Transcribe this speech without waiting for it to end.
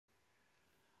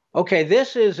Okay,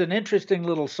 this is an interesting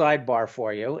little sidebar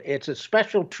for you. It's a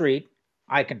special treat.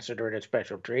 I consider it a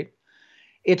special treat.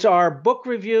 It's our book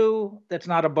review that's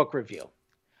not a book review.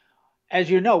 As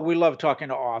you know, we love talking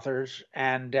to authors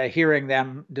and hearing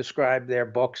them describe their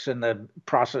books and the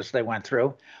process they went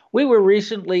through. We were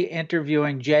recently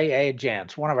interviewing JA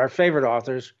Jance, one of our favorite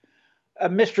authors, a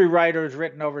mystery writer who's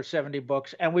written over 70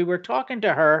 books, and we were talking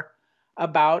to her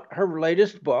about her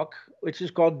latest book, which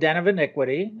is called Den of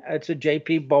Iniquity. It's a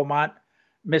J.P. Beaumont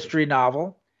mystery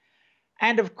novel.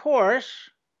 And of course,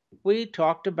 we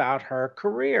talked about her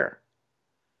career.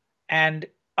 And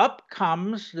up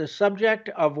comes the subject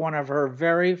of one of her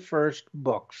very first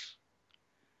books.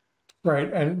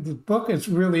 Right. And the book is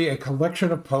really a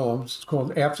collection of poems. It's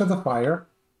called After the Fire.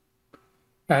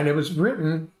 And it was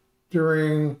written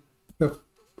during the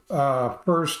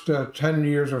first 10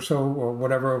 years or so, or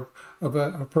whatever, of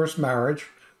a first marriage,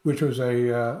 which was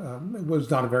was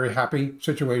not a very happy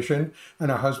situation. And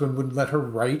her husband wouldn't let her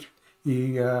write.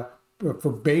 He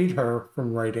forbade her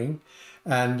from writing.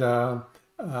 And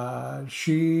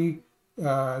she,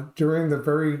 during the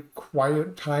very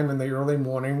quiet time in the early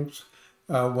mornings,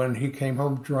 when he came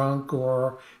home drunk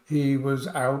or he was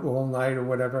out all night or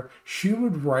whatever, she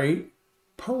would write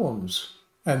poems.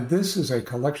 And this is a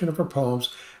collection of her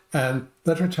poems. And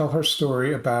let her tell her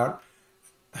story about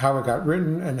how it got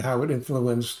written and how it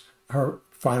influenced her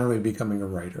finally becoming a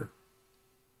writer.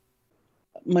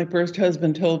 My first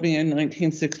husband told me in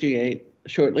 1968,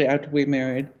 shortly after we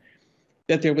married,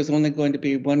 that there was only going to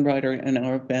be one writer in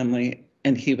our family,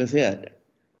 and he was it.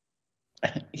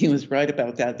 He was right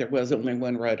about that. There was only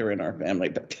one writer in our family,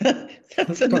 but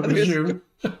that's But another was story.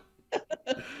 you?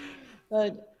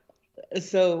 But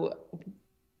so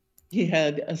he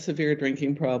had a severe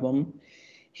drinking problem.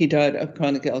 He died of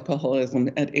chronic alcoholism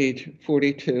at age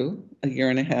 42, a year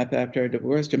and a half after I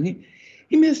divorced him.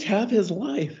 He missed half his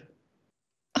life.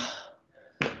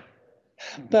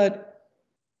 But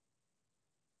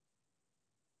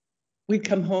we'd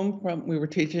come home we were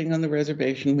teaching on the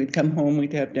reservation. We'd come home,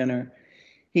 we'd have dinner.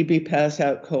 He'd be passed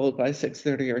out cold by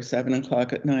 6:30 or 7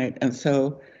 o'clock at night. And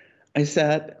so I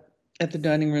sat at the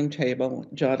dining room table,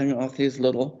 jotting off these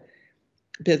little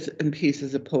bits and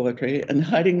pieces of poetry and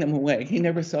hiding them away. He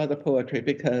never saw the poetry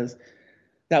because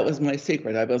that was my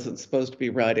secret. I wasn't supposed to be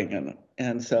writing it.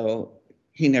 And so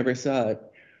he never saw it.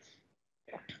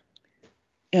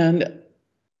 And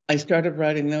I started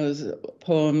writing those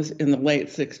poems in the late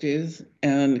 60s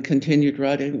and continued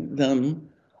writing them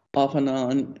off and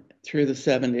on through the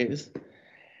 70s.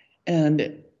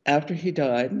 And after he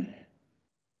died,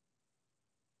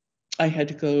 I had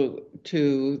to go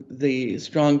to the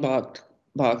strong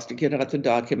box to get out the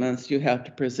documents you have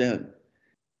to present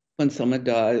when someone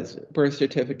dies: birth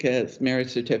certificates, marriage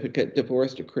certificate,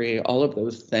 divorce decree, all of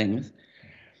those things.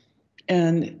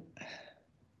 And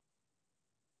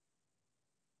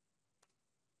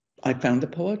I found the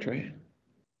poetry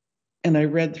and I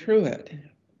read through it.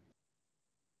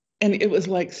 And it was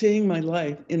like seeing my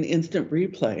life in instant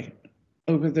replay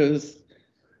over those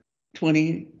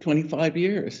 20, 25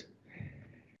 years.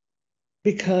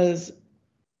 Because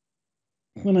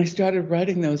when I started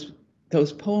writing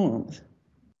those poems,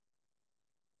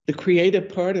 the creative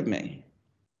part of me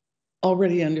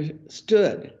already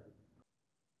understood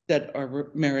that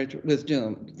our marriage was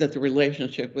doomed, that the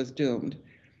relationship was doomed.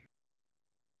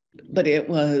 But it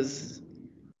was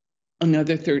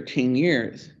another 13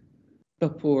 years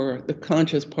before the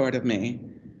conscious part of me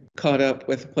caught up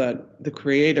with what the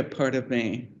creative part of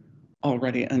me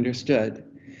already understood.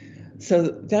 So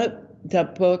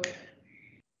that book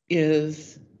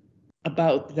is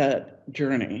about that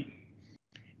journey.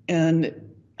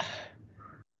 And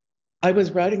I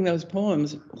was writing those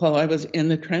poems while I was in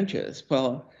the trenches,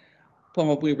 while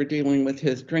we were dealing with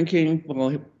his drinking,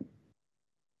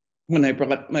 when I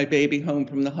brought my baby home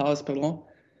from the hospital.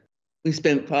 We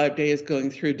spent 5 days going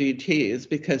through DTs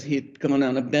because he'd gone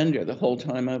on a bender the whole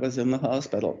time I was in the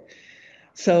hospital.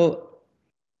 So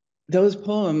those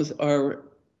poems are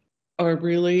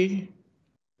really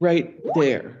right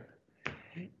there.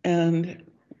 And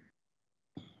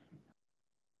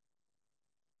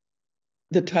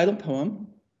the title poem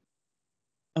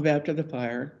of After the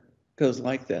Fire goes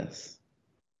like this: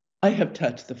 I have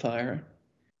touched the fire.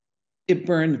 It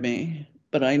burned me,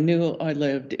 but I knew I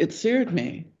lived. It seared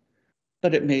me,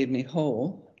 but it made me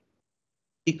whole.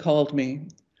 He called me.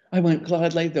 I went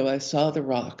gladly, though I saw the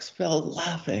rocks, fell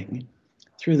laughing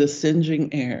through the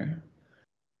singeing air.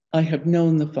 I have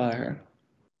known the fire.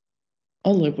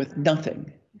 I'll live with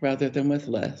nothing rather than with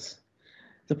less.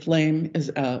 The flame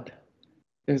is out.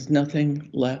 There's nothing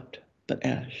left but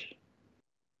ash.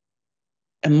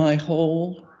 And my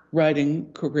whole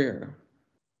writing career,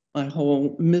 my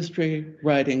whole mystery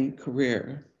writing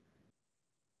career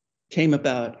came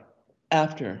about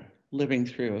after living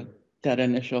through that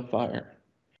initial fire.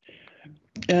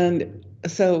 And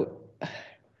so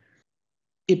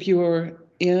if you're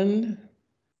in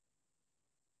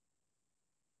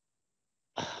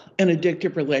an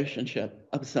addictive relationship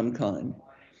of some kind,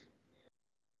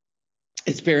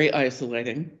 it's very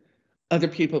isolating. Other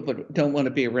people don't want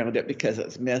to be around it because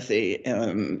it's messy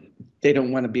and they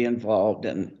don't want to be involved.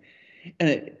 And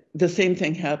the same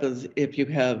thing happens if you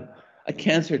have a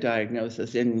cancer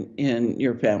diagnosis in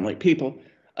your family.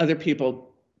 Other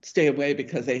people stay away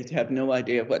because they have no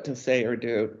idea what to say or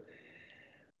do.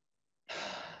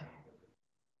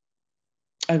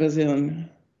 I was in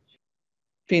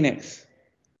Phoenix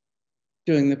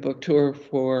doing the book tour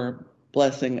for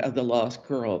Blessing of the Lost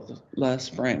Girls last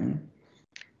spring.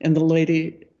 And the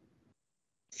lady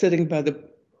sitting by the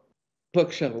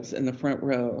bookshelves in the front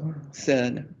row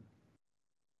said,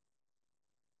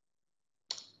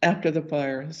 "After the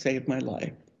fire saved my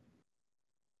life.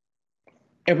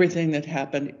 Everything that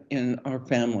happened in our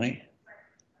family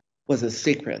was a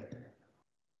secret.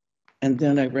 And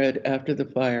then I read After the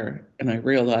Fire and I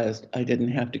realized I didn't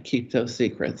have to keep those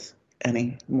secrets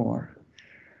anymore."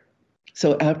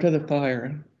 So After the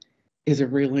Fire is a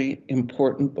really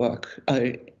important book.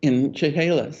 In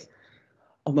Chehalis,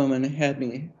 a woman had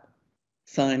me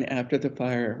sign After the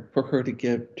Fire for her to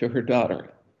give to her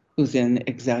daughter, who's in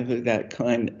exactly that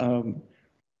kind of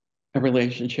a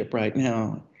relationship right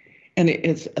now. And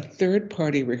it's a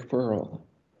third-party referral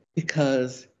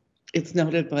because it's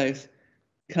not advice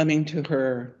coming to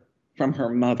her from her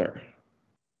mother.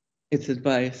 It's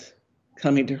advice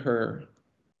coming to her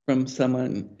from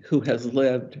someone who has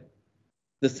lived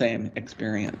the same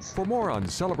experience. For more on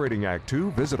Celebrating Act Two,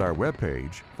 visit our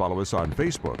webpage, follow us on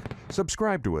Facebook,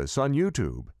 subscribe to us on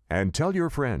YouTube, and tell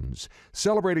your friends.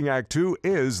 Celebrating Act Two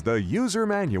is the user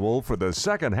manual for the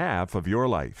second half of your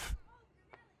life.